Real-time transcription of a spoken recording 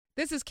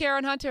This is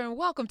Karen Hunter, and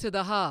welcome to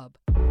The Hub.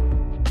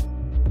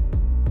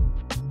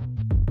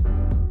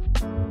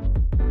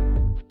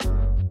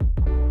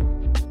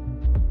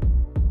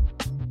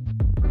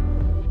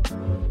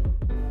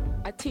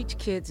 I teach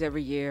kids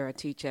every year. I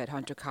teach at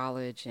Hunter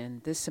College,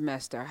 and this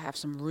semester I have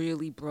some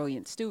really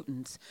brilliant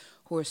students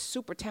who are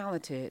super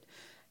talented,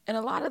 and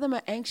a lot of them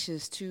are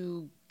anxious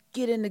to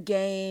get in the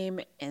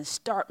game and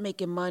start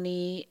making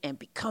money and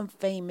become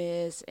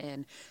famous,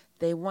 and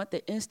they want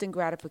the instant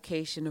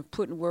gratification of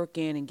putting work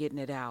in and getting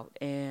it out.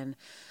 And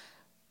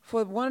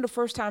for one of the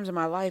first times in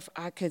my life,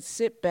 I could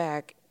sit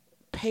back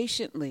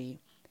patiently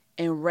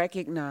and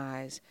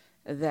recognize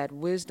that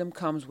wisdom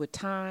comes with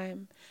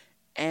time,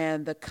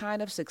 and the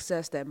kind of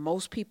success that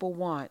most people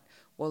want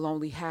will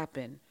only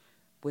happen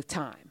with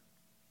time.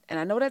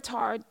 And I know that's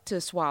hard to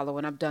swallow,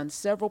 and I've done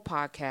several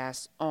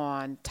podcasts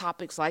on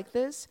topics like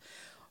this,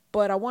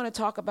 but I want to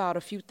talk about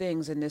a few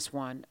things in this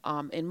one.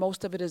 And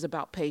most of it is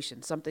about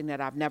patience, something that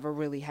I've never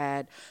really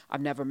had, I've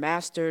never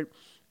mastered.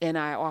 And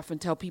I often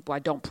tell people I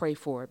don't pray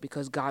for it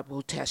because God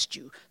will test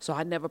you. So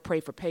I never pray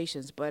for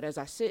patience. But as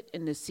I sit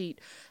in the seat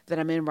that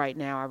I'm in right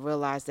now, I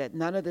realize that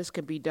none of this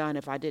could be done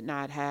if I did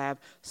not have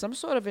some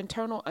sort of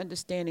internal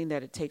understanding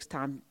that it takes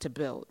time to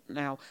build.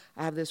 Now,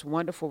 I have this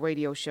wonderful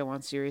radio show on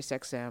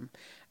SiriusXM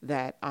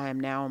that I am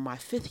now in my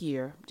fifth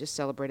year, just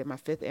celebrated my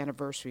fifth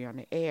anniversary on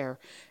the air.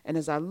 And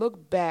as I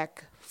look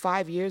back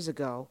 5 years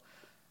ago,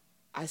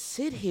 I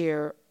sit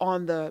here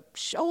on the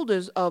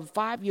shoulders of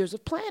 5 years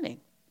of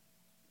planning.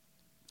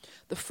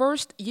 The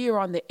first year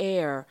on the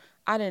air,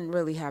 I didn't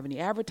really have any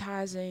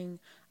advertising.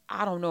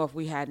 I don't know if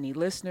we had any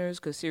listeners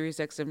because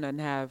SiriusXM doesn't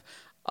have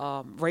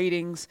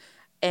ratings.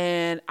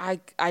 And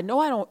I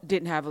know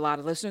didn't have a lot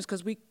of listeners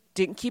because we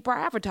didn't keep our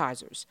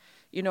advertisers.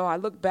 You know, I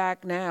look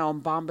back now,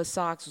 and Bombas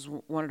Socks was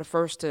one of the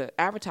first to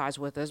advertise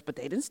with us, but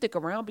they didn't stick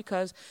around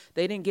because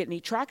they didn't get any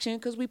traction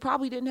because we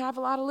probably didn't have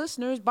a lot of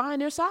listeners buying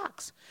their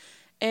socks.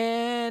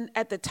 And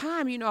at the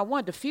time, you know, I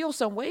wanted to feel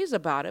some ways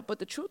about it, but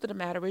the truth of the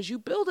matter is you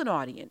build an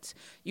audience.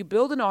 You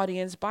build an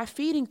audience by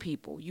feeding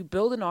people. You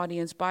build an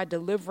audience by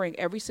delivering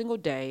every single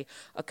day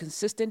a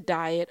consistent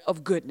diet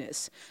of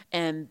goodness,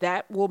 and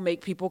that will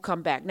make people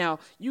come back. Now,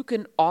 you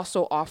can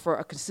also offer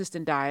a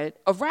consistent diet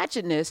of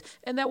ratchetness,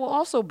 and that will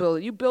also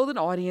you build an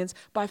audience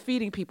by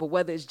feeding people,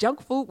 whether it's junk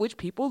food, which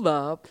people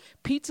love,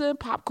 pizza and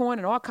popcorn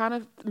and all kind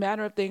of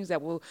manner of things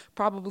that will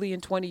probably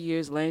in 20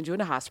 years land you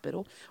in a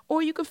hospital,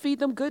 or you can feed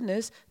them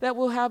goodness that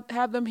will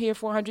have them here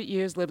for 100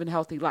 years living a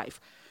healthy life.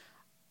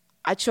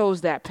 I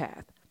chose that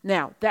path.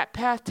 Now, that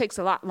path takes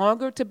a lot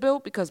longer to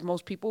build because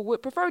most people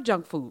would prefer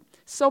junk food.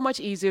 So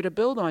much easier to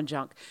build on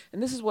junk.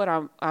 And this is what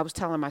I was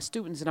telling my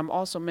students, and I'm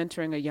also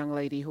mentoring a young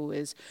lady who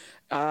is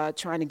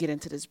trying to get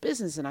into this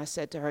business. And I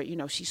said to her, you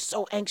know, she's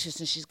so anxious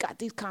and she's got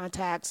these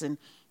contacts and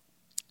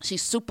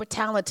she's super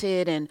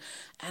talented. And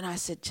I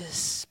said,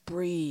 just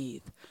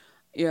breathe.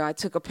 You know, I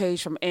took a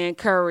page from Ann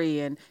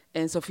Curry and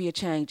Sophia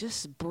Chang.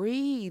 Just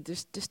breathe.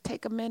 Just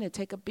take a minute,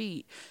 take a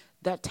beat.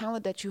 That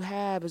talent that you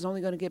have is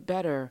only going to get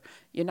better.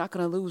 You're not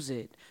going to lose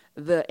it.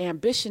 The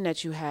ambition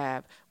that you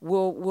have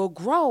will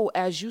grow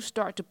as you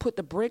start to put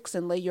the bricks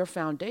and lay your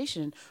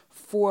foundation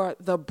for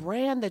the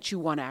brand that you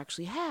want to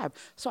actually have.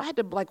 So I had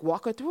to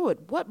walk her through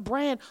it. What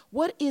brand,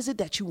 what is it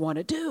that you want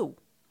to do?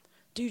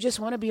 Do you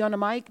just want to be on the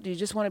mic? Do you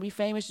just want to be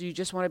famous? Do you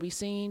just want to be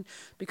seen?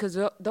 Because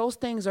those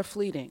things are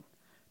fleeting.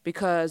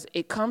 Because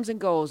it comes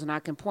and goes, and I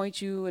can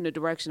point you in the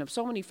direction of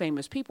so many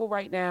famous people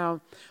right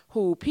now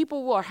who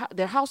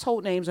their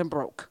household names are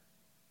broke.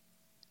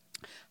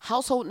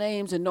 Household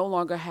names and no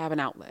longer have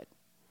an outlet.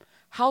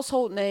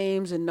 Household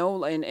names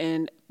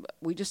and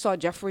we just saw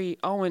Jeffrey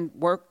Owen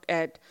work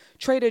at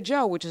Trader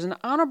Joe, which is an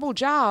honorable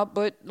job,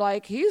 but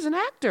he's an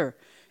actor.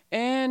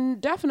 And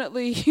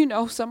definitely, you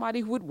know, somebody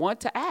who would want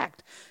to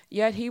act.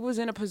 Yet he was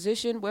in a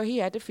position where he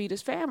had to feed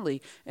his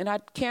family. And I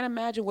can't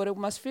imagine what it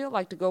must feel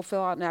like to go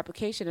fill out an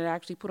application and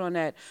actually put on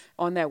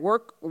that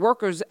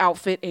worker's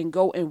outfit and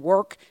go and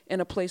work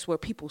in a place where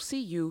people see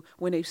you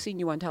when they've seen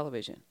you on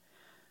television.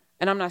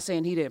 And I'm not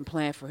saying he didn't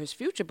plan for his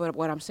future, but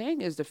what I'm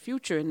saying is the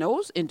future in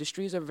those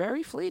industries are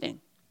very fleeting.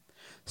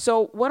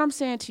 So what I'm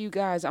saying to you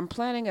guys, I'm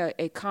planning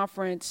a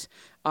conference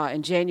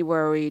in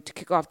January to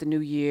kick off the new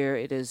year.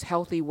 It is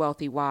Healthy,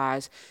 Wealthy,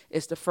 Wise.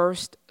 It's the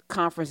first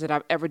conference that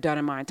I've ever done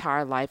in my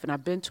entire life, and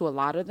I've been to a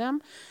lot of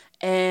them.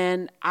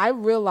 And I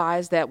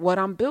realized that what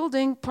I'm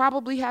building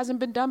probably hasn't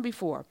been done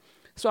before.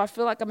 So I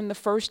feel like I'm in the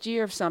first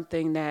year of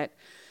something that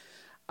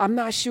I'm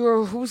not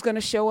sure who's going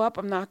to show up.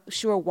 I'm not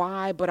sure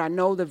why, but I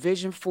know the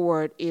vision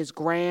for it is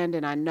grand,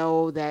 and I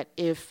know that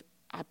if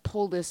I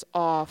pull this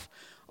off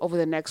over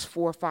the next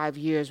 4 or 5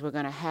 years, we're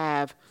going to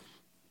have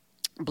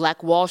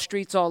Black Wall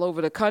Streets all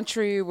over the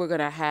country. We're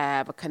going to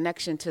have a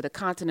connection to the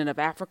continent of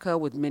Africa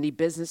with many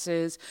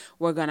businesses.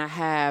 We're going to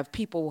have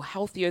people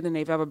healthier than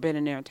they've ever been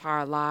in their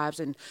entire lives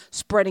and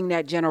spreading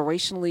that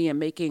generationally and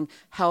making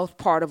health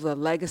part of the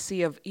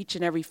legacy of each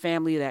and every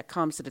family that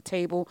comes to the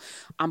table.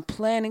 I'm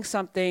planning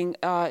something.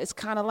 It's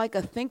kind of like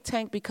a think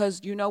tank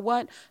because you know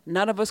what?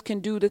 None of us can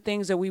do the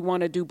things that we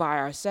want to do by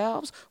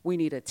ourselves. We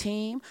need a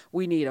team.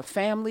 We need a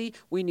family.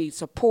 We need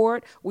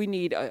support. We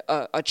need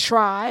a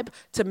tribe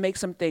to make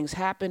some things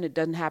happen. It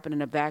doesn't happen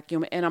in a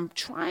vacuum. And I'm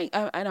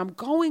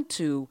going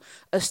to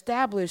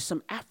establish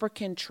some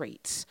African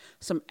traits,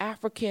 some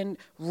African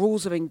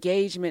rules of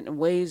engagement and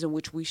ways in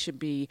which we should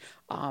be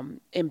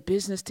in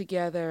business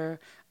together,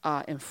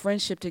 in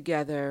friendship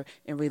together,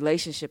 in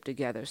relationship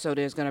together. So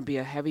there's going to be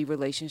a heavy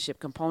relationship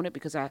component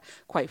because I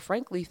quite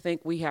frankly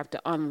think we have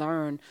to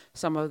unlearn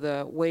some of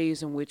the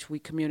ways in which we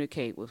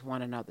communicate with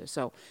one another.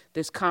 So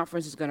this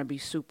conference is going to be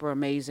super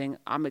amazing.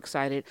 I'm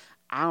excited.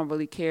 I don't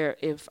really care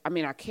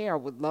I care. I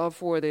would love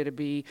for it to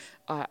be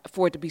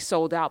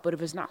sold out. But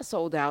if it's not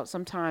sold out,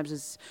 sometimes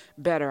it's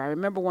better. I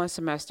remember one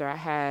semester I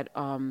had,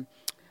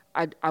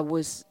 I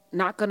was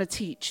not going to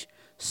teach.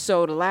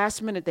 So the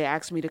last minute they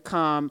asked me to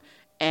come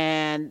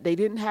and they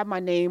didn't have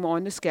my name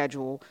on the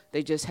schedule.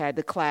 They just had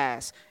the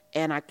class.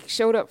 And I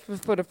showed up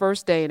for the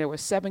first day and there were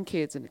 7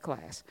 kids in the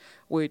class,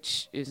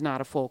 which is not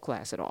a full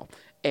class at all.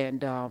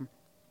 And,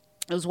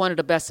 it was one of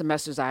the best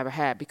semesters I ever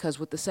had because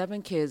with the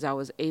 7 kids, I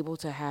was able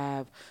to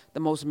have the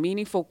most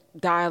meaningful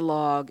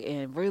dialogue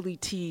and really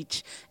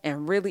teach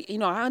and really,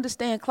 I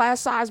understand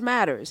class size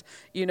matters.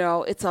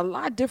 It's a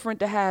lot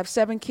different to have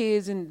 7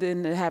 kids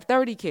than to have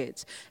 30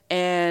 kids.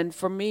 And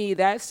for me,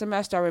 that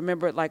semester, I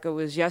remember it like it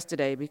was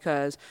yesterday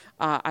because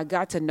I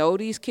got to know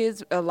these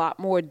kids a lot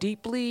more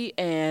deeply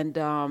and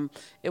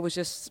it was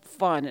just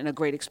fun and a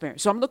great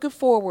experience. So I'm looking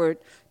forward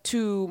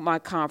to my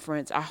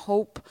conference. I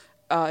hope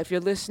if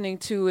you're listening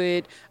to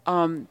it,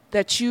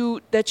 that you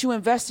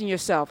invest in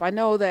yourself. I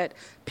know that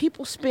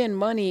people spend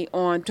money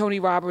on Tony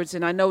Robbins,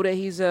 and I know that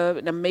he's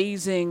an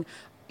amazing,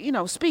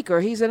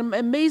 speaker. He's an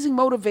amazing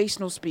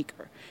motivational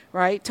speaker,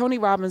 right? Tony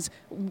Robbins,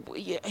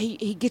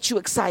 he gets you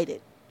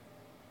excited.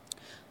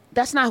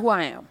 That's not who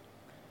I am.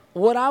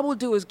 What I will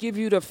do is give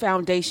you the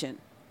foundation.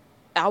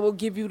 I will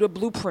give you the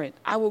blueprint.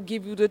 I will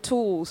give you the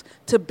tools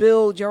to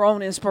build your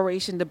own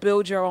inspiration, to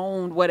build your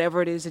own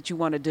whatever it is that you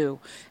want to do.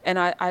 And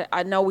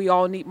I know we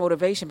all need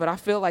motivation, but I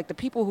feel like the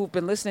people who've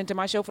been listening to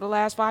my show for the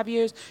last 5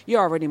 years,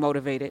 you're already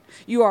motivated.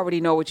 You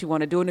already know what you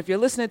want to do. And if you're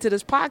listening to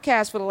this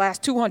podcast for the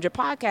last 200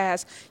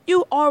 podcasts,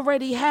 you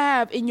already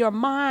have in your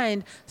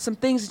mind some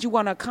things that you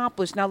want to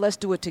accomplish. Now let's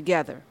do it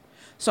together.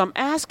 So I'm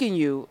asking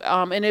you,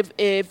 and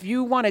if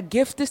you want to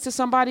gift this to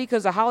somebody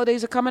because the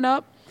holidays are coming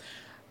up,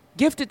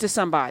 gift it to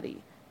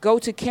somebody. Go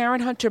to Karen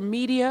Hunter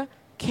Media,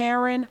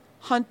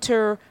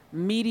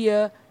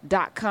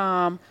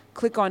 KarenHunterMedia.com.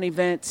 Click on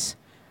events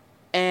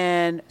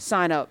and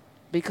sign up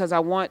because I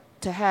want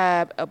to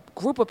have a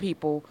group of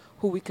people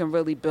who we can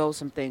really build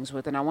some things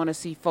with. And I want to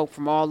see folk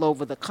from all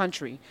over the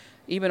country,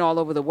 even all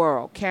over the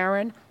world.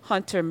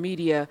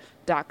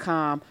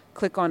 KarenHunterMedia.com.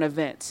 Click on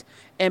events.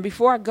 And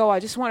before I go,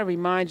 I just want to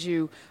remind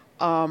you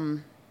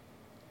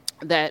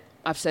that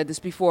I've said this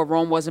before,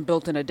 Rome wasn't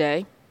built in a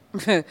day.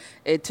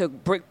 It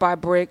took brick by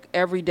brick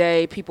every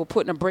day, people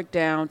putting a brick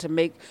down to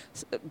make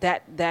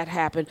that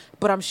happen.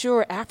 But I'm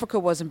sure Africa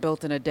wasn't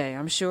built in a day.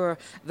 I'm sure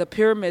the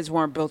pyramids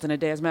weren't built in a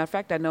day. As a matter of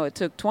fact, I know it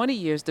took 20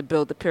 years to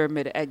build the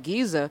pyramid at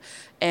Giza.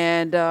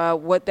 And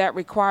what that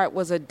required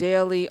was a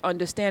daily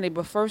understanding.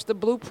 But first, the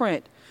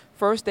blueprint.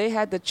 First, they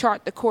had to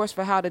chart the course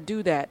for how to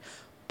do that.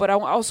 But I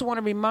also want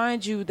to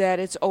remind you that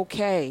it's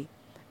okay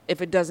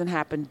if it doesn't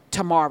happen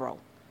tomorrow.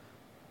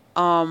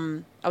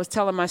 I was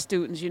telling my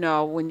students,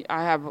 when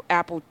I have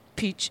apple,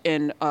 peach,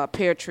 and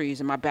pear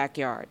trees in my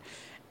backyard,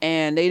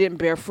 and they didn't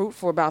bear fruit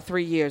for about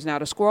 3 years. Now,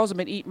 the squirrels have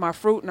been eating my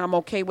fruit, and I'm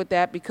okay with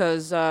that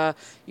because, I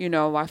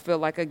feel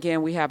like,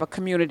 again, we have a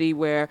community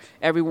where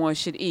everyone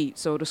should eat.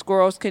 So the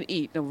squirrels can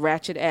eat, the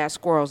ratchet-ass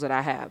squirrels that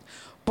I have.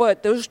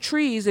 But those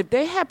trees, if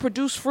they had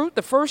produced fruit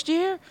the first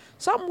year,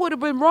 something would have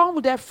been wrong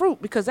with that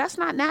fruit because that's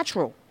not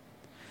natural.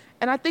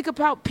 And I think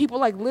about people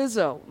like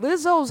Lizzo.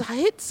 Lizzo's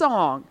hit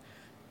song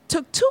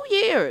took 2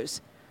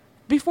 years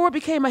before it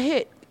became a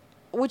hit,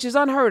 which is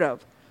unheard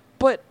of.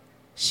 But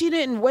she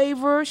didn't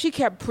waver. She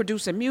kept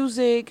producing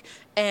music.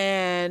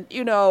 And,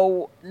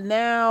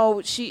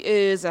 now she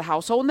is a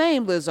household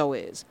name, Lizzo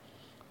is.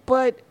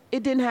 But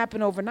it didn't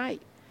happen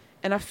overnight.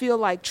 And I feel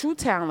like true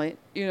talent,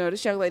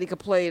 this young lady could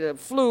play the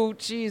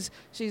flute. She's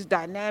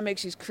dynamic.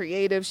 She's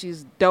creative.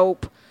 She's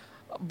dope.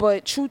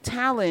 But true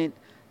talent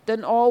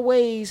doesn't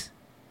always,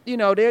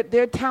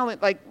 their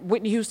talent, like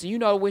Whitney Houston,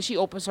 when she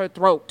opens her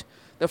throat,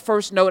 the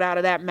first note out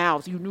of that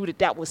mouth, you knew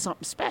that was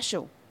something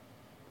special.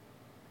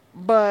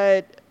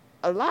 But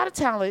a lot of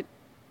talent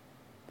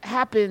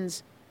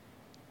happens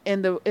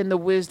in the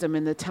wisdom,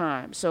 in the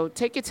time. So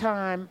take your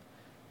time,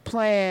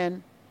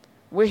 plan.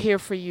 We're here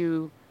for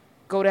you.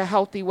 Go to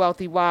Healthy,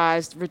 Wealthy,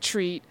 Wise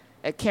retreat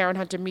at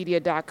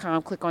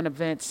KarenHunterMedia.com. Click on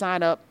events,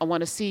 sign up. I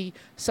want to see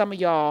some of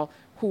y'all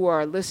who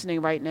are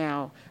listening right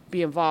now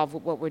be involved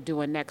with what we're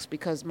doing next,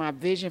 because my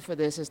vision for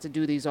this is to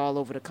do these all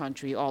over the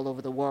country, all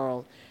over the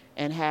world,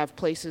 and have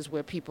places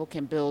where people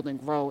can build and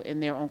grow in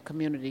their own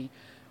community,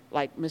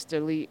 like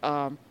Mr. Lee,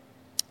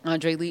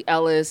 Andre Lee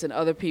Ellis and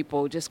other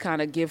people, just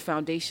kind of give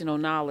foundational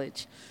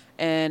knowledge.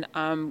 And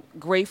I'm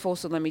grateful,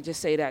 so let me just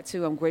say that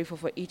too, I'm grateful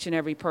for each and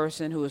every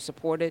person who has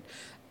supported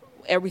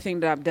everything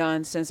that I've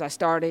done since I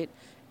started.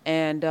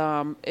 And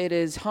it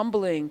is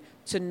humbling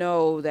to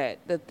know that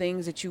the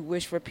things that you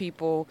wish for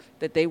people,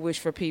 that they wish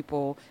for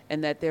people,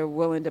 and that they're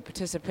willing to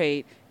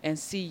participate and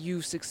see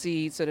you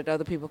succeed so that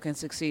other people can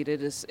succeed.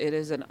 It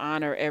is an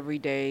honor every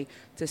day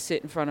to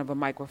sit in front of a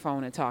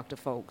microphone and talk to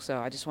folks. So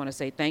I just want to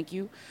say thank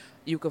you.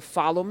 You can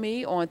follow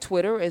me on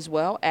Twitter as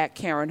well, at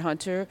Karen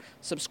Hunter.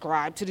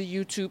 Subscribe to the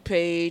YouTube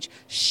page.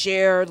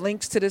 Share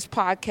links to this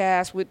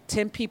podcast with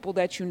 10 people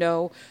that you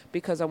know,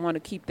 because I want to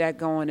keep that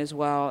going as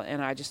well.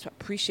 And I just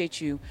appreciate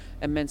you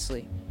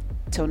immensely.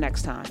 Till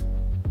next time.